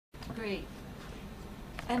great.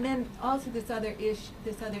 And then also this other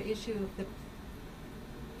issue of the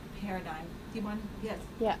paradigm. Do you want? Yes.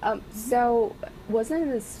 Yeah. So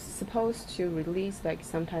wasn't this supposed to release like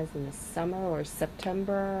sometimes in the summer or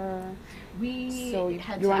September? So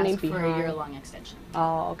had you're to running ask for a behind. year-long extension.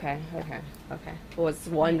 Oh, okay. I was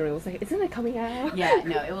wondering. I was like, isn't it coming out? Yeah.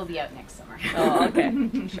 No, it will be out next summer. Oh,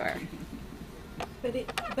 okay. Sure.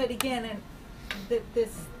 But again, and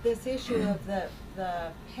this issue of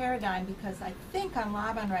the paradigm, because I think on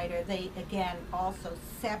LabanWriter they again also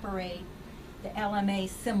separate the LMA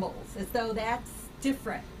symbols as though that's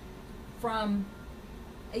different from,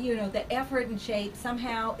 you know, the effort and shape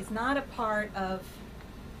somehow is not a part of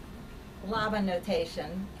Laban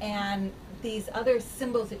notation, and these other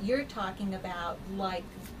symbols that you're talking about, like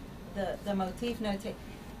the motif notation,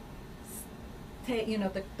 you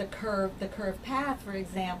know, the curved path, for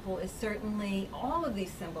example, is certainly, all of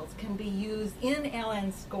these symbols can be used in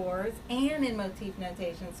LN scores and in motif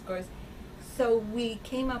notation scores. So we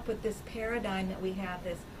came up with this paradigm that we have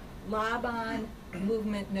this Laban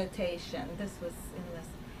movement notation. This was in this.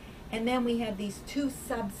 And then we have these two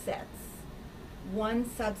subsets. One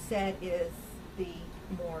subset is the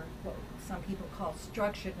more, what some people call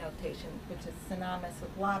structured notation, which is synonymous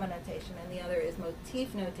with Laban notation, and the other is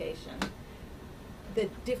motif notation. The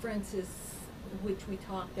differences which we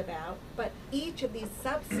talked about, but each of these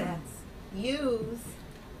subsets use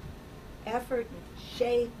effort and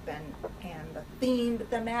shape and the theme, the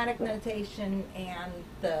thematic notation and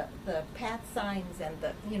the path signs and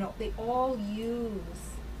the, you know, they all use.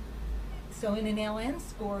 So in an LN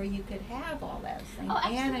score you could have all that thing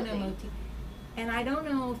and in a motif. And I don't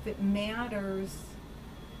know if it matters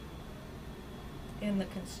in the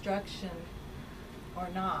construction or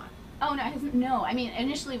not. Oh no, it hasn't, no. I mean,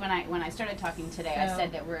 initially when I started talking today, I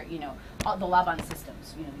said that we're, you know, all the Laban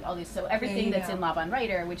systems, you know, all these, so everything that's in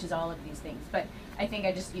LabanWriter, which is all of these things. But I think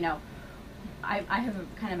I just, you know, I have a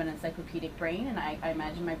kind of an encyclopedic brain, and I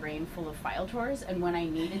imagine my brain full of file drawers. And when I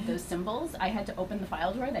needed those symbols, I had to open the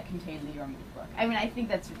file drawer that contained the Your Move book. I mean, I think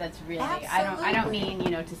that's really. Absolutely. I don't mean,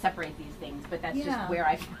 you know, to separate these things, but that's just where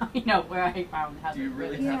I found, you know, where I found how. Do you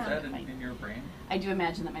really have that in your brain? I do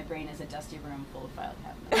imagine that my brain is a dusty room full of file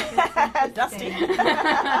cabinets. Dusty.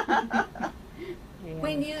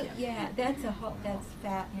 When you, that's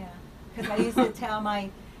fat, because I used to tell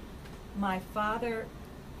my father,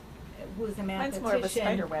 who was a Mine's mathematician, more of a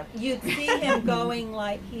spider web. you'd see him going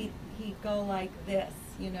like, he'd go like this,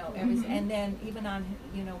 you know, and then even on,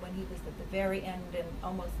 you know, when he was at the very end and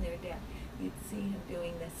almost near death, you'd see him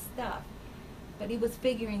doing this stuff. But he was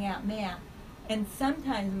figuring out math. And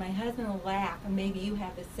sometimes my husband will laugh, and maybe you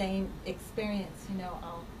have the same experience, you know,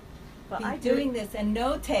 I'll be doing this and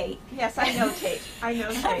notate. Yes, I notate. I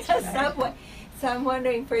notate. So I'm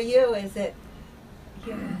wondering for you, is it,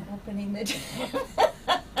 you know, opening the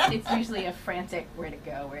It's usually a frantic where to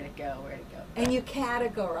go. And you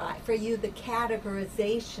categorize. For you, the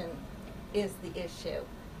categorization is the issue,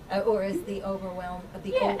 or is the overwhelm. I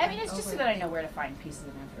mean, it's just so that I know where to find pieces of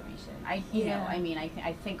information. You know, I mean,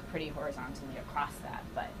 I think pretty horizontally across that,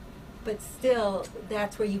 but still,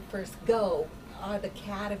 that's where you first go. Are the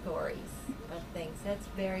categories of things. That's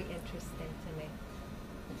very interesting to me.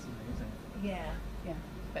 It's amazing. Yeah.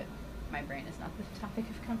 But my brain is not the topic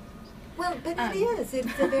of conversation. Well, but it is.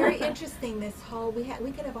 It's a very interesting. This whole we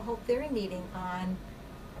could have a whole theory meeting on,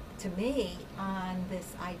 to me, on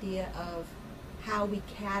this idea of how we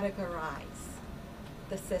categorize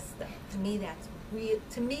the system. To me, that's real.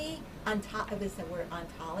 To me, on top of this, the word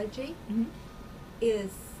ontology is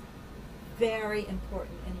very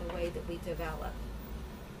important in the way that we develop,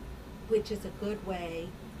 which is a good way.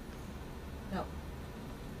 No,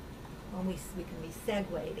 when we can be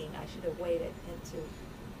segueing, I should have waited into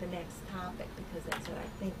the next topic, because that's what I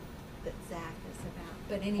think that Zack is about.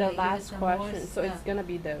 But anyway, the last question. So it's gonna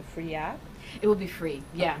be the free app? It will be free.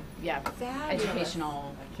 Yeah. Fabulous.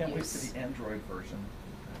 Educational. I can't wait for the Android version.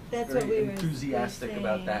 That's Very what we were enthusiastic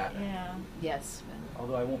about that. Yeah. Yes.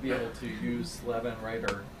 Although I won't be able to use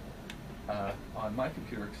LabanWriter on my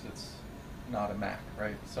computer because it's not a Mac,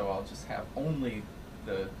 right? So I'll just have only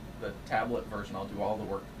the tablet version. I'll do all the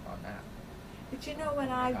work on that. But you know what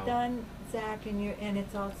I've done, Zack, and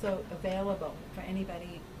it's also available for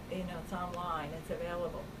anybody. You know, it's online. It's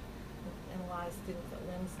available, and a lot of students at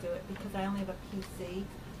Lynne's do it because I only have a PC.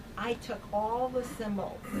 I took all the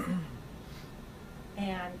symbols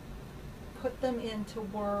and put them into a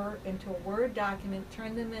Word document,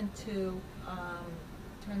 turned them into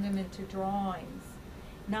drawings,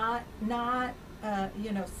 not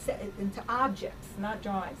you know, into objects, not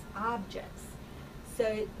drawings, objects.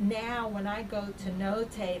 So now when I go to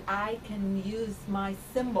notate, I can use my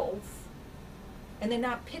symbols, and they're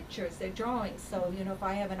not pictures, they're drawings. So, you know, if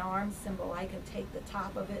I have an arm symbol, I can take the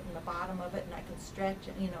top of it and the bottom of it, and I can stretch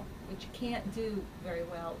it, you know, which you can't do very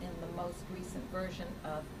well in the most recent version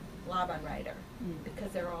of LabanWriter,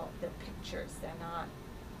 because they're pictures, they're not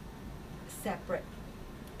separate.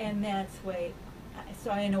 And that's way,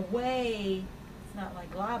 so in a way, it's not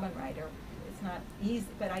like LabanWriter. It's not easy,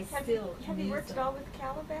 but I still Have you worked at all with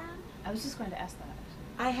Caliban? I was just going to ask that.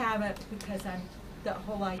 I haven't, because the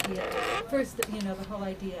whole idea, first, you know, the whole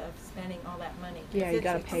idea of spending all that money. 'Cause Yeah, you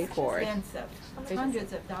gotta pay for it. It's expensive. It's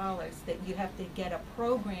hundreds of dollars that you have to get a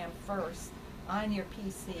program first on your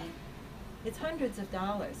PC. It's hundreds of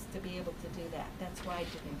dollars to be able to do that. That's why I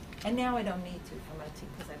didn't. And now I don't need to for my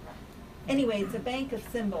because I've run. Anyway, it's a bank of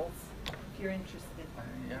symbols, if you're interested.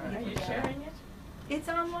 Yeah, Are you I think sharing it? It's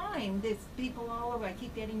online. There's people all over. I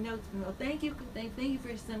keep getting notes from them. Thank you for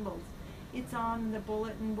your symbols. It's on the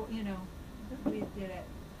bulletin board, you know. We did it.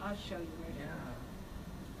 I'll show you where it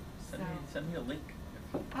is. Yeah. Send me a link.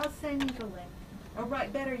 I'll send you the link. Or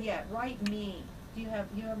better yet, write me. Do you have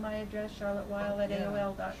my address,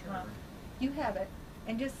 charlottewile@aol.com? Sure. You have it,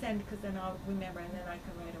 and just send, because then I'll remember, and then I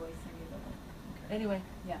can right away send you the link. Okay. Anyway.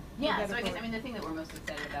 Yeah. You Yeah. gotta So I go guess with- the thing that we're most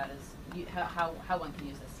excited about is how one can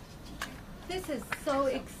use this teaching. This is so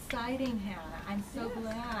exciting, Hannah. I'm so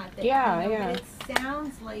glad that Yeah, you know, yeah. but it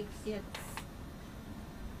sounds like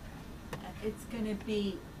it's going to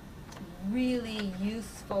be really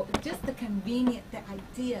useful. Just the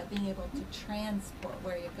idea of being able to transport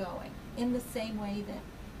where you're going in the same way that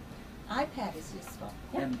iPad is useful.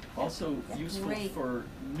 And also That's useful great. for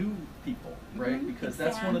new people, right? Mhm, Because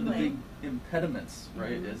that's one of the exactly. big impediments,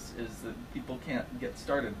 right? Mhm. Is that people can't get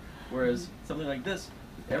started. Whereas something like this,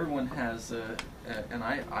 everyone has an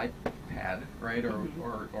iPad, right, or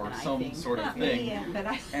An some iThing. sort of Not thing. me yet, but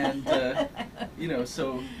I. And you know,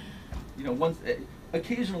 so you know, once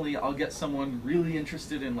occasionally I'll get someone really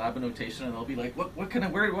interested in LabanNotation, and they'll be like,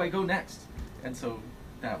 where do I go next? And so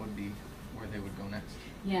that would be where they would go next.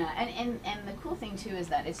 Yeah, and the cool thing too is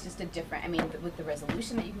that it's just a different. I mean, with the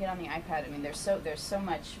resolution that you can get on the iPad, I mean, there's so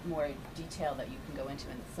much more detail that you can go into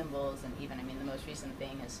in the symbols, and even, I mean, the most recent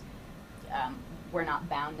thing is we're not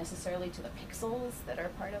bound necessarily to the pixels that are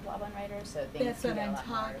part of LabanWriter, so things That's can what get I'm a lot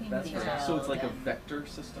talking more That's detailed. right. So it's like a and- vector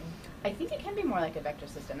system. I think it can be more like a vector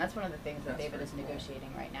system. That's one of the things that That's David very is cool.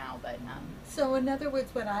 negotiating right now. But So in other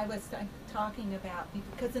words, what I was talking about,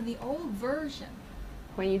 because in the old version,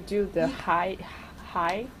 When you do the high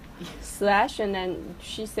slash, and then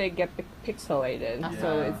she said get pixelated,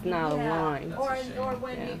 so Yeah. it's not yeah, aligned. That's or a shame. or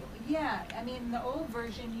when Yeah. I mean, in the old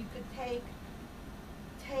version, you could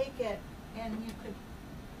take it and you could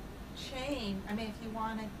change. I mean, if you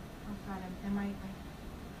wanted, oh God,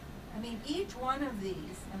 I mean, each one of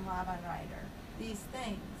these in LabanWriter, these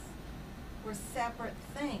things were separate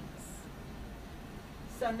things.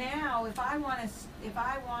 So now, if I want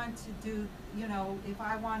to do, you know, if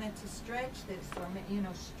I wanted to stretch this or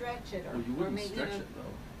stretch it or Well, you or wouldn't make stretch you know, it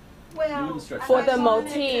though. well, wouldn't stretch if For I the wanted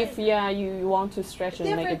motif, to- yeah, you want to stretch and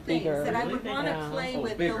make different it things bigger. that I Really? would want to Yeah. play Oh,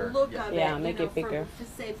 with bigger, the look yeah. of Yeah, it, make you it know, bigger. to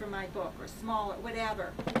say for my book or smaller,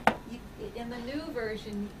 whatever. In the new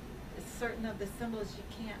version, certain of the symbols you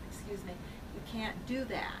can't do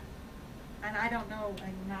that. And I don't know,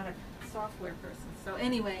 I'm not a software person. So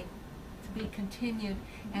anyway, to be continued,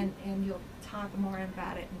 and you'll talk more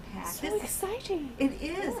about it in PAC. So exciting. It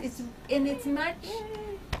is. It's much.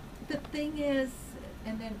 The thing is,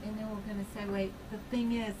 and then we're going to say, wait. The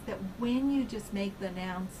thing is that when you just make the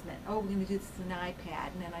announcement, oh, we're going to do this on an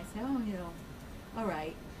iPad, and then I say, oh, all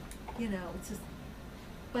right, it's just.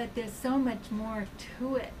 But there's so much more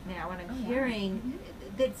to it now, and I'm hearing.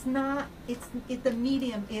 That's not. The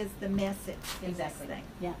medium is the message. In this thing.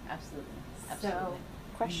 Yeah, absolutely. So.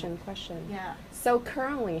 Question. Yeah. So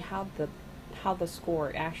currently, how the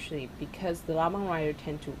score actually, because the LabanWriter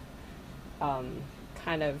tend to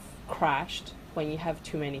kind of crashed when you have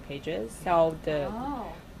too many pages. So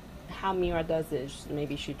how Mira does is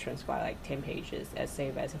maybe she transcribes like 10 pages as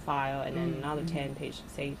save as a file, and then another 10 pages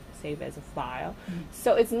save as a file.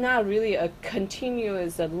 So it's not really a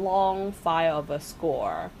continuous, a long file of a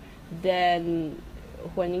score. Then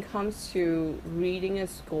when it comes to reading a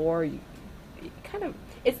score,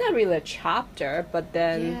 it's not really a chapter, but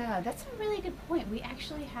then Yeah, that's a really good point. We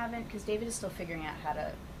actually haven't, because David is still figuring out how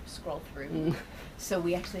to scroll through. So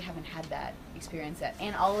we actually haven't had that experience yet.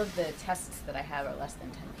 And all of the tests that I have are less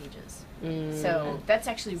than 10 pages. So that's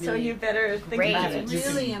actually really So you better think great. about It's it.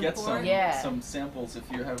 really you can get important. Yeah. some samples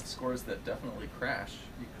if you have scores that definitely crash.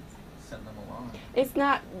 You could send them along. It's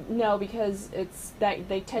not, no, because it's that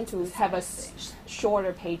they tend to have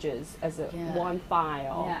shorter pages as a Yeah. one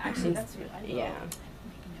file. Yeah, actually, that's what I will Yeah.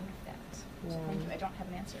 make a note of that. Yeah. Thank you. I don't have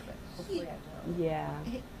an answer, but hopefully I will. Yeah.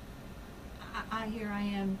 Here I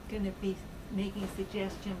am going to be making a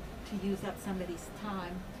suggestion to use up somebody's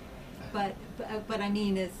time, but I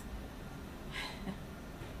mean is,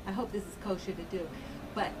 I hope this is kosher to do,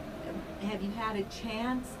 but have you had a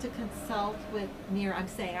chance to consult with Mira? I'm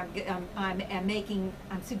saying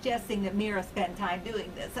I'm suggesting that Mira spend time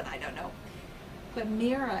doing this, and I don't know, but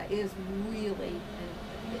Mira is really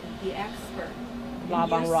the expert.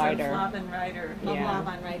 LabanWriter. LabanWriter. Yeah.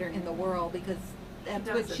 LabanWriter in the world, because that's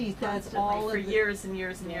She what does she it does constantly all for of the years and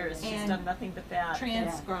years and years. She's And done nothing but that.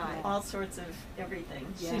 transcribe. All sorts of everything.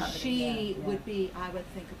 So Yeah. she Yeah. would be, I would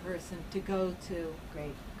think, a person to go to.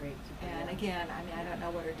 Great. And again, I mean, I don't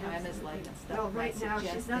know what her time is like and stuff. Well, I'm right now,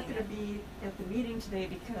 she's not suggesting going to it. be at the meeting today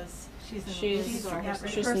because She's in She's resort. at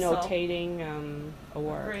she's rehearsal. notating a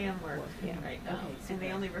work. Graham work. Yeah. Right. Okay, And they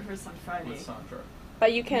super. only rehearse on Friday. With Sandra.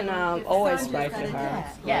 But you can If always Sandra's write got to it, her.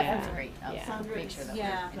 Yeah, that's great. I'll Yeah. Sandra make is sure that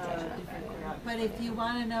Yeah. different choreographer. But if you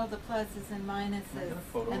want to know the pluses and Can I minuses get a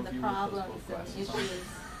photo and of the you with those problems both and the glasses on? issues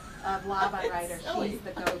of LabanWriter, Silly. she's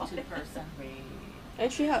the go-to person.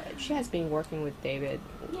 And she has been working with David,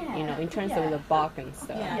 you know, in terms Yeah. of the book and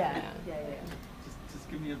stuff. Yeah. Just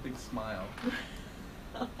give me a big smile.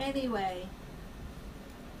 Anyway,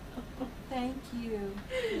 thank you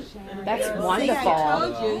for sharing. That's See, wonderful. I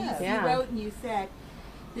told you, Yeah. you wrote and you said,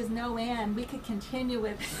 there's no end, we could continue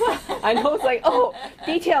with. I know, it's like, oh,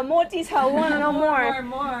 more detail, I want to know more.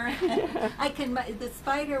 More. I can, the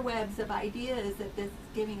spider webs of ideas that this is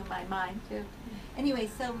giving in my mind too. Anyway,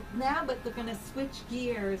 so now, but we're gonna switch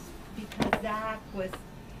gears because Zack was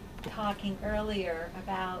talking earlier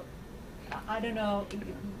about, I don't know,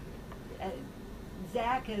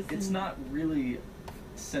 Zack is. It's not really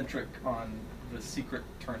centric on the secret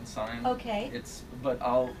turn sign. Okay. But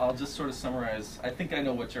I'll just sort of summarize. I think I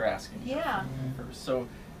know what you're asking. Yeah. First. So,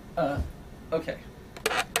 okay.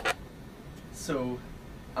 So,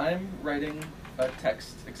 I'm writing a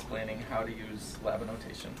text explaining how to use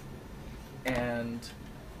LabanNotation, and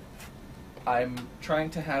I'm trying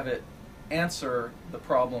to have it answer the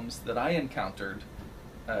problems that I encountered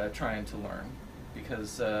trying to learn,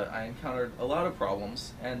 because I encountered a lot of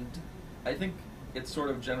problems, and I think it's sort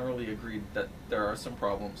of generally agreed that there are some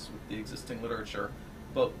problems with the existing literature,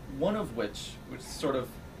 but one of which sort of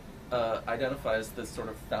identifies this sort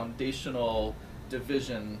of foundational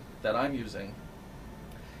division that I'm using,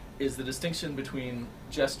 is the distinction between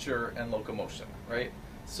gesture and locomotion, right?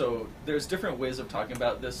 So there's different ways of talking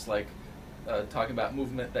about this, like talking about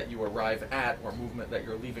movement that you arrive at, or movement that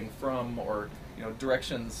you're leaving from, or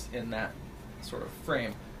directions in that sort of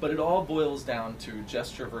frame. But it all boils down to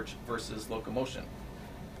gesture versus locomotion.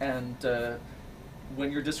 And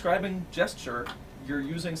when you're describing gesture, you're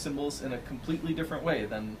using symbols in a completely different way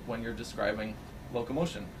than when you're describing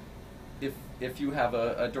locomotion. If you have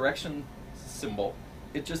a direction symbol,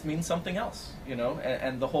 it just means something else,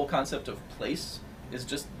 and the whole concept of place is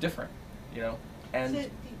just different, And So,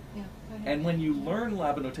 yeah, go ahead. and when you learn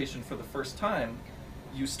LabanNotation for the first time,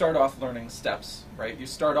 you start off learning steps, right? You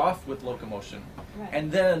start off with locomotion, Right.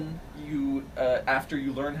 and then you, after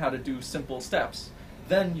you learn how to do simple steps,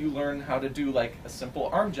 then you learn how to do like a simple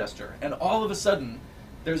arm gesture, and all of a sudden,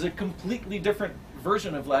 there's a completely different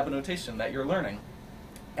version of LabanNotation that you're learning,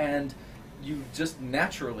 and you just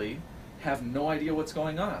naturally have no idea what's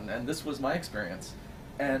going on, and this was my experience,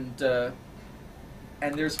 and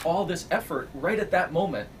there's all this effort right at that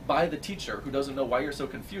moment by the teacher, who doesn't know why you're so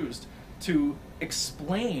confused, to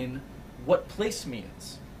explain what place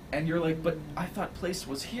means. And you're like, but I thought place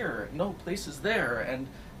was here. No, place is there. And,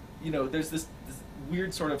 there's this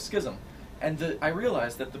weird sort of schism. And I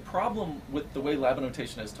realized that the problem with the way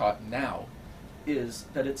LabanNotation is taught now is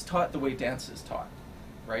that it's taught the way dance is taught,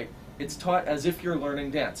 right? It's taught as if you're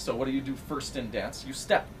learning dance. So what do you do first in dance? You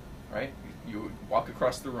step, right? You walk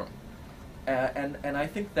across the room. And I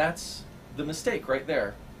think that's the mistake right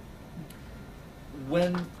there.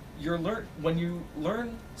 When you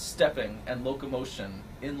learn stepping and locomotion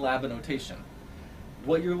in LabanNotation,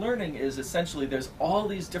 what you're learning is essentially there's all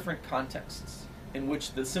these different contexts in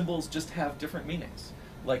which the symbols just have different meanings.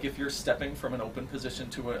 Like if you're stepping from an open position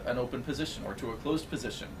to an open position, or to a closed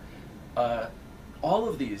position, all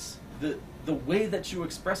of these, the way that you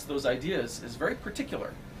express those ideas is very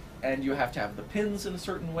particular. And you have to have the pins in a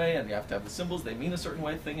certain way, and you have to have the symbols, they mean a certain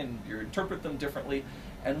way thing, and you interpret them differently.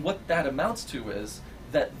 And what that amounts to is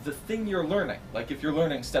that the thing you're learning, like if you're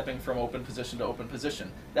learning stepping from open position to open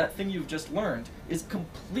position, that thing you've just learned is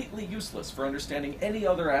completely useless for understanding any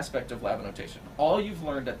other aspect of lab notation. All you've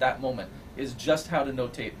learned at that moment is just how to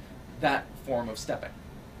notate that form of stepping.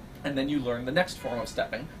 And then you learn the next form of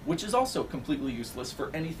stepping, which is also completely useless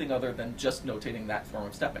for anything other than just notating that form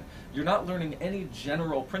of stepping. You're not learning any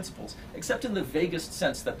general principles, except in the vaguest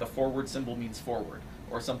sense that the forward symbol means forward,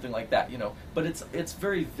 or something like that, you know, but it's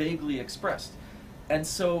very vaguely expressed. And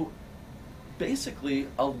so basically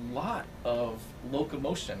a lot of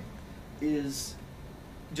locomotion is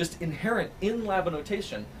just inherent in lab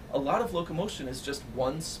notation. A lot of locomotion is just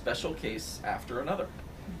one special case after another.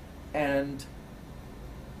 And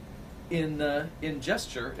in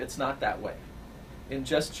gesture, it's not that way. In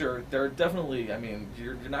gesture, there are definitely, I mean,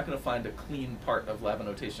 you're not going to find a clean part of lab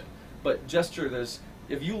notation. But gesture,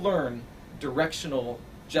 if you learn directional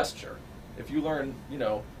gesture, if you learn, you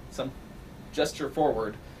know, some gesture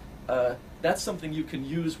forward, that's something you can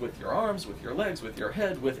use with your arms, with your legs, with your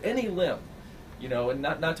head, with any limb, you know, and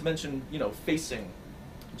not to mention, you know, facing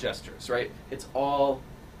gestures, right? It's all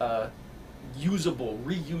usable,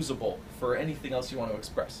 reusable for anything else you want to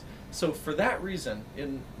express. So for that reason,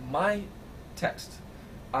 in my text,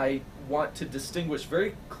 I want to distinguish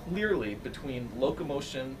very clearly between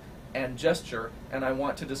locomotion and gesture, and I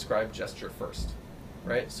want to describe gesture first,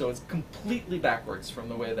 right? So it's completely backwards from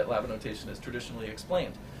the way that lab notation is traditionally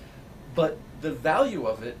explained. But the value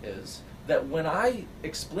of it is that when I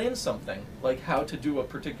explain something, like how to do a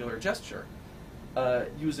particular gesture,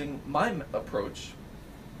 using my approach,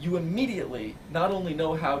 you immediately not only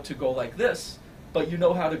know how to go like this, but you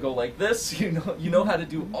know how to go like this, you know how to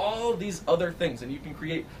do all these other things, and you can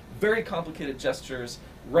create very complicated gestures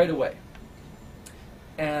right away.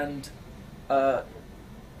 And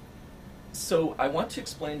so I want to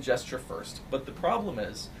explain gesture first, but the problem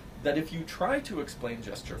is that if you try to explain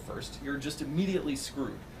gesture first, you're just immediately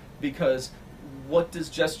screwed, because what does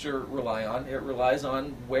gesture rely on? It relies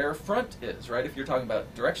on where front is, right? If you're talking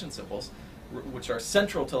about direction symbols, which are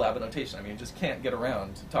central to lab notation. I mean, you just can't get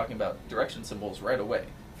around talking about direction symbols right away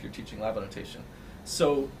if you're teaching lab notation.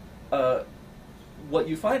 So what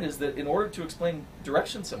you find is that in order to explain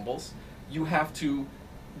direction symbols, you have to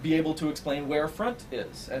be able to explain where front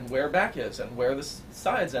is, and where back is, and where the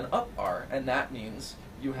sides and up are, and that means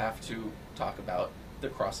you have to talk about the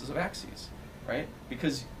crosses of axes, right?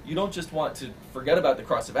 Because you don't just want to forget about the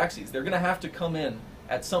cross of axes. They're going to have to come in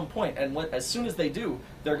at some point, and as soon as they do,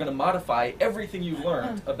 they're going to modify everything you've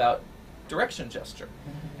learned about direction gesture.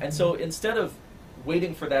 And so instead of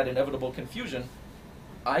waiting for that inevitable confusion,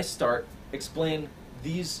 I start explain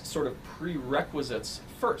these sort of prerequisites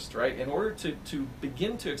first, right? In order to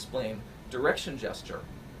begin to explain direction gesture,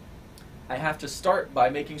 I have to start by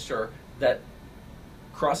making sure that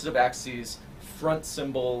crosses of axes, front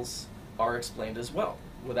symbols are explained as well.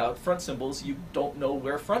 Without front symbols, you don't know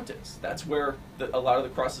where front is. That's where a lot of the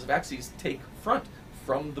crosses of axes take front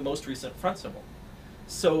from the most recent front symbol.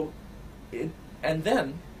 So, and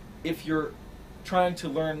then, if you're trying to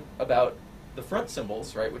learn about the front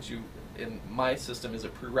symbols, right, which in my system is a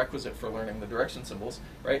prerequisite for learning the direction symbols,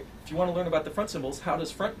 right? If you want to learn about the front symbols, how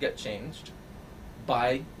does front get changed?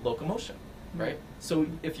 By locomotion, right? So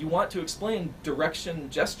if you want to explain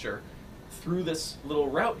direction gesture through this little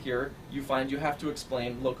route here, you find you have to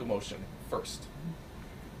explain locomotion first.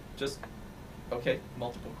 Just, okay,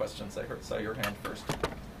 multiple questions. I saw your hand first.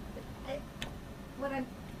 What I'm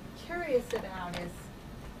curious about is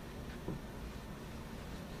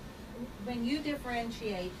when you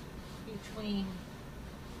differentiate between,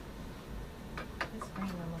 this green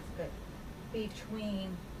one looks good,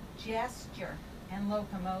 between gesture and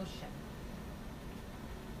locomotion.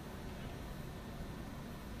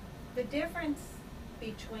 The difference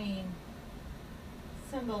between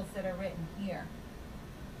symbols that are written here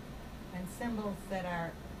and symbols that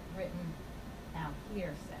are written out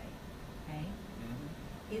here, say, okay,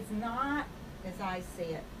 is not, as I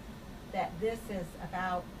see it, that this is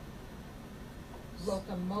about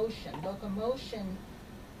locomotion. Locomotion,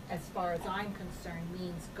 as far as I'm concerned,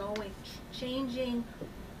 means going, changing,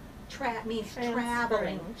 means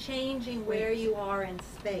traveling, changing where you are in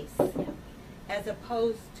space, as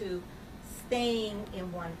opposed to staying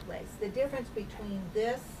in one place. The difference between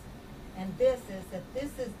this and this is that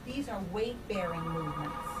these are weight-bearing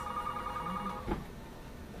movements,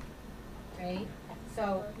 right?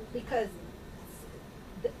 So, because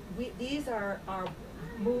these are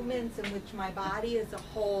movements in which my body as a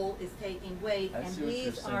whole is taking weight, and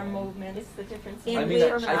these are movements It's the difference. in I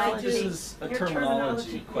mean, which I I think this is a Your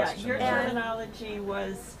terminology question. Yeah, your right? terminology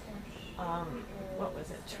was, what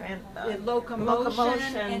was it?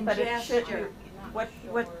 Locomotion and but gesture.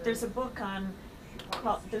 there's a book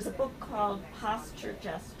called Posture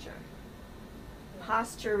Gesture.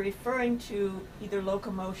 Posture referring to either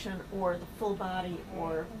locomotion or the full body,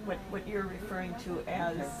 or what you're referring to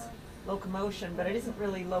as locomotion, but it isn't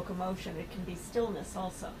really locomotion, it can be stillness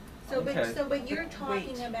also. So, Okay. but what you're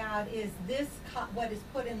talking Wait. about is this, what is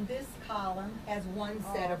put in this column as one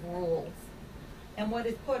set of rules. And what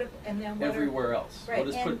is put, and then what are. Everywhere else. Right, What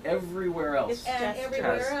is put and- everywhere else It's And just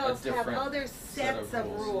everywhere has a else have different other set sets of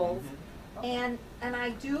rules. Mhm. And I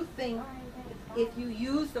do think if you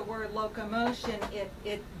use the word locomotion, it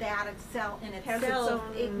that itself in Has its itself,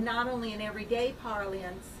 own- it not only in everyday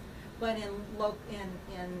parlance, but in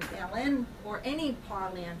LN or any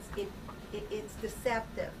parlance, it's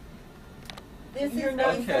deceptive. This You're is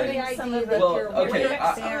not based on Okay. the some idea of that the- Well, you're okay, weight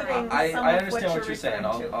excluding bearing. I some of understand what what you're you're saying.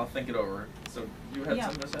 referring to. I'll think it over. So you had Yeah.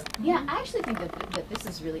 something to say? Yeah, I actually think that this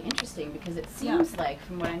is really interesting because it seems like,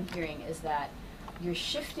 from what I'm hearing, is that you're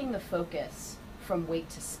shifting the focus from weight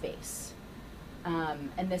to space.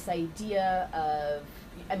 And this idea of,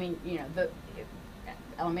 I mean, you know, the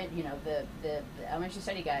elementary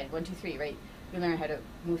study guide, 1, 2, 3, right? You learn how to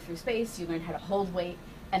move through space, you learn how to hold weight,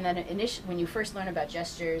 and then when you first learn about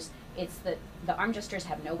gestures, it's that the arm gestures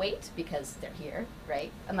have no weight because they're here, right?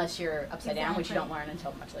 Unless you're upside down, which you don't learn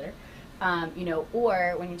until much later. You know,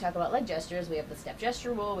 or when you talk about leg gestures, we have the step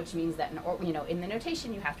gesture rule, which means that in the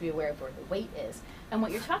notation you have to be aware of where the weight is. And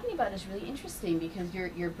what you're talking about is really interesting because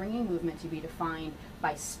you're bringing movement to be defined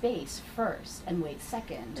by space first and weight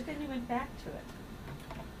second. But then you went back to it.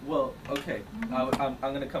 Well, okay. I'm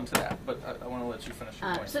going to come to that, but I want to let you finish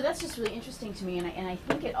your point. So that's just really interesting to me, and I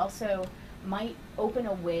think it also might open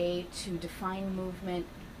a way to define movement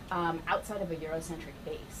outside of a Eurocentric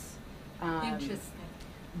base. Interesting.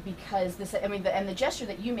 Because the gesture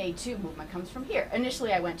that you made too, movement comes from here.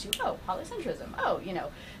 Initially, I went to polycentrism.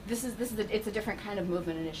 It's a different kind of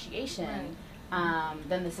movement initiation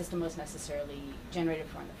than the system was necessarily generated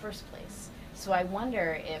for in the first place. So I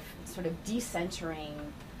wonder if sort of decentering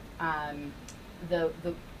the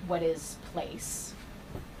what is place,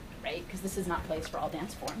 right? Because this is not place for all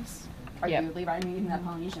dance forms. Yep. Arguably, right? I mean, even that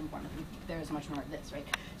Polynesian form, there is much more of this, right?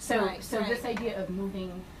 So, Right, so right. this idea of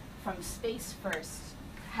moving from space first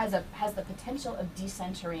has the potential of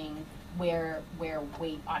decentering where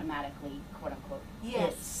weight automatically, quote unquote,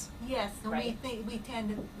 is. Yes, and Right. we tend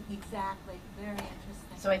to, exactly, very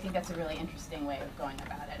interesting. So I think that's a really interesting way of going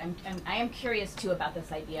about it. I am curious too about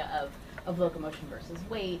this idea of locomotion versus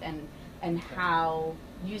weight and how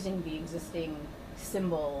using the existing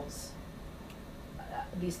symbols,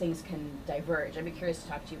 these things can diverge. I'd be curious to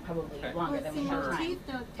talk to you probably Okay. longer Well, than see, we have time. motif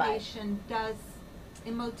notation does,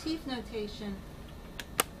 in motif notation,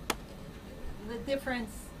 the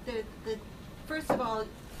difference, first of all, it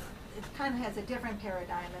kind of has a different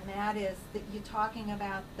paradigm, and that is that you're talking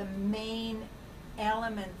about the main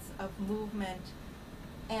elements of movement,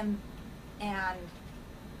 and at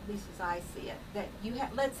least as I see it, that you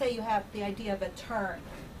have, let's say you have the idea of a turn,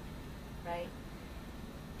 right?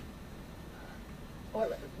 Or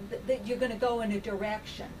that you're going to go in a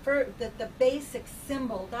direction. That the basic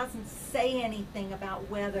symbol doesn't say anything about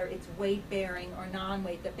whether it's weight bearing or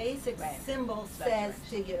non-weight. The basic symbol says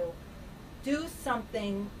to you, do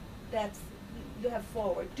something you have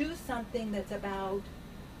forward. Do something that's about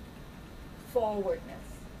forwardness.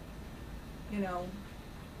 You know,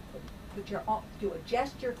 do a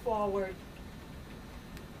gesture forward.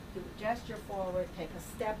 Do a gesture forward. Take a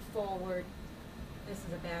step forward. This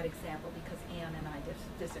is a bad example because Ann and I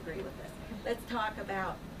disagree with this. Let's talk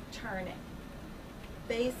about turning.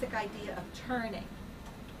 Basic idea of turning.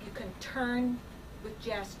 You can turn with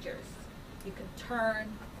gestures. You can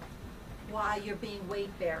turn while you're being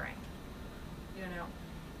weight bearing. You know.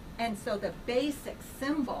 And so the basic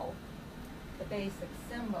symbol, of this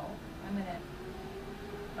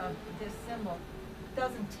symbol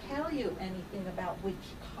doesn't tell you anything about which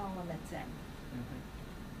column it's in.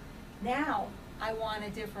 Mhm. Now, I want to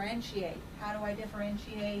differentiate. How do I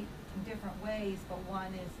differentiate? In different ways, but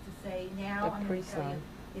one is to say, now I'm going to tell you,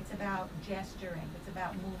 it's about gesturing. It's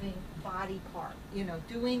about moving body part. You know,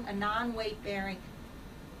 doing a non-weight bearing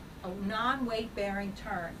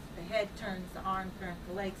turn. The head turns, the arm turns,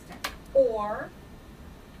 the legs turn. Or,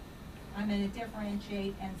 I'm going to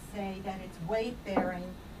differentiate and say that it's weight bearing,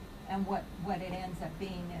 and what it ends up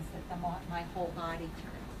being is that my whole body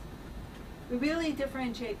turns. We really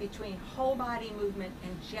differentiate between whole body movement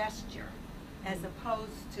and gesture, as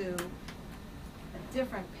opposed to a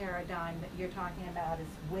different paradigm that you're talking about is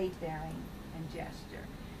weight bearing and gesture.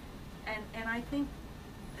 And I think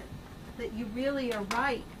that you really are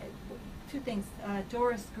right. Two things.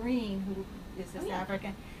 Doris Green, who is this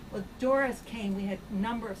African, Well, Doris came, we had a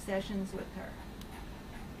number of sessions with her.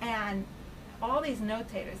 And all these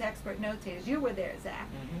notators, expert notators, you were there, Zack.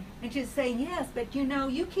 And she's saying, yes, but you know,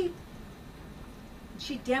 you keep,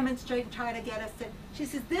 she demonstrated, try to get us to, she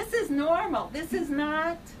says, this is normal, this is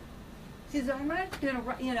not, she says, I'm not gonna,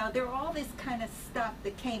 you know, there were all this kind of stuff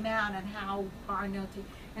that came out on how our notation,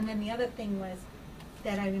 and then the other thing was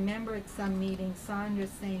that I remember at some meeting, Sandra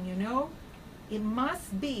saying, you know, it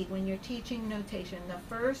must be when you're teaching notation, the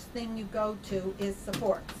first thing you go to is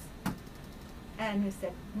supports. And we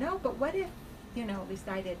said, no, but what if, you know, at least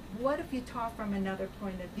I did, what if you talk from another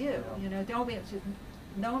point of view? You know, don't be, she said,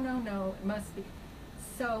 no, no, no, it must be.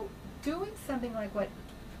 So doing something like what,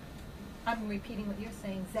 I'm repeating what you're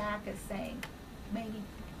saying, Zack is saying, maybe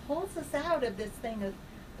pulls us out of this thing of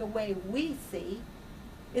the way we see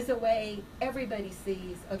is the way everybody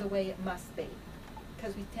sees or the way it must be.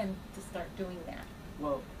 Because we tend to start doing that.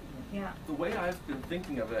 Well, yeah. The way I've been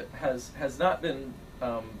thinking of it has not been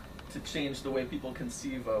to change the way people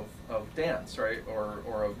conceive of dance, right,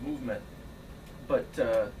 or of movement, but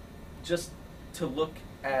just to look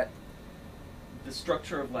at the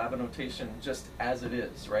structure of LabanNotation just as it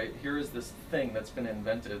is, right? Here is this thing that's been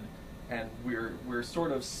invented, and we're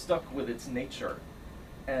sort of stuck with its nature.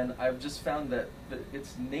 And I've just found that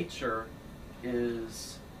its nature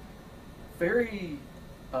is very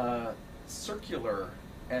circular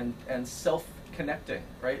and self-connecting,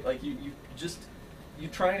 right? Like you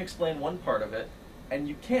try and explain one part of it, and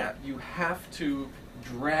you can't. You have to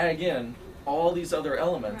drag in all these other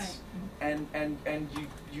elements, right. and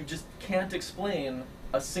you just can't explain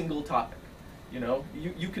a single topic. You know,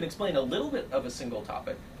 you can explain a little bit of a single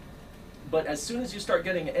topic, but as soon as you start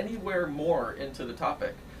getting anywhere more into the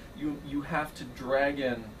topic, you have to drag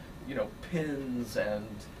in, you know, pins and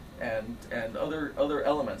other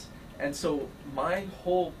elements. And so my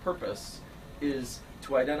whole purpose is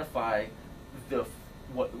to identify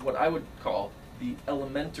what I would call the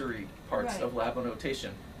elementary parts right. of LabanNotation.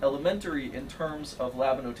 Elementary in terms of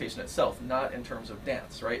LabanNotation itself, not in terms of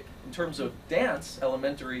dance, right? In terms of dance,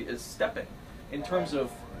 elementary is stepping. In terms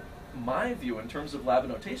of my view, in terms of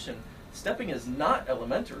LabanNotation, stepping is not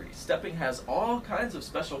elementary. Stepping has all kinds of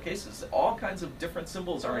special cases. All kinds of different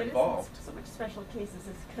symbols are involved. So much special cases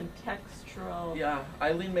is contextual. Yeah,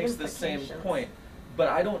 Eileen makes the same point, but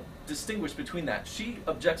I don't distinguish between that. She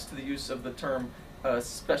objects to the use of the term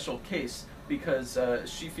special case because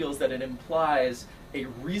she feels that it implies a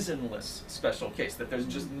reasonless special case, that there's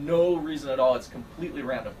just no reason at all, it's completely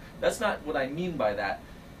random. That's not what I mean by that.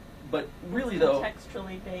 But really though,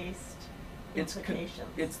 contextually based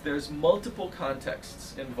implications. There's multiple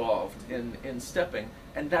contexts involved in stepping,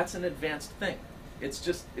 and that's an advanced thing. It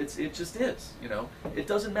just is, you know. It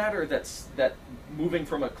doesn't matter that moving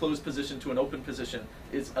from a closed position to an open position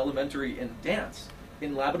is elementary in dance.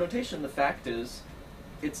 In LabanNotation, the fact is,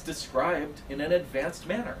 it's described in an advanced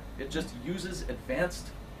manner. It just uses advanced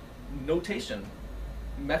notation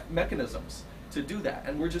mechanisms to do that,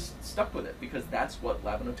 and we're just stuck with it because that's what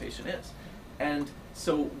LabanNotation is. And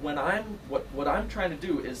so when what I'm trying to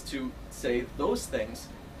do is to say those things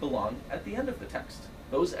belong at the end of the text.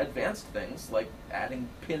 Those advanced things, like adding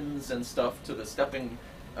pins and stuff to the stepping,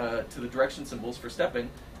 to the direction symbols for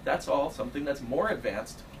stepping, that's all something that's more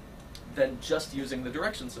advanced than just using the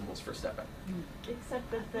direction symbols for stepping.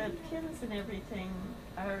 Except that the pins and everything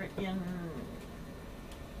are in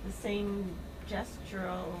the same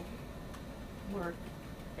gestural work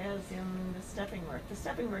as in the stepping work. The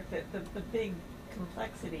stepping work, the big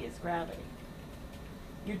complexity is gravity.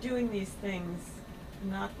 You're doing these things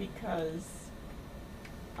not because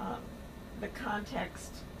the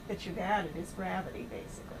context that you've added is gravity,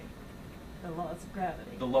 basically. The laws of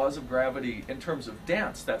gravity. The laws of gravity in terms of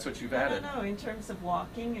dance, that's what you've added. No, in terms of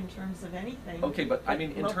walking, in terms of anything. Okay, but I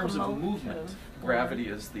mean in terms of movement, locomotive, gravity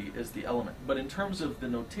is the element. But in terms of the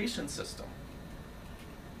notation system,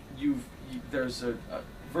 there's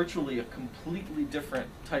virtually a completely different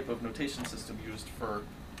type of notation system used for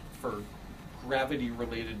gravity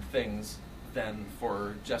related things than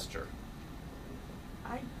for gesture.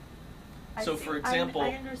 So for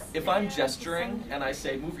example, if I'm gesturing and I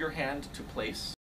say move your hand to place,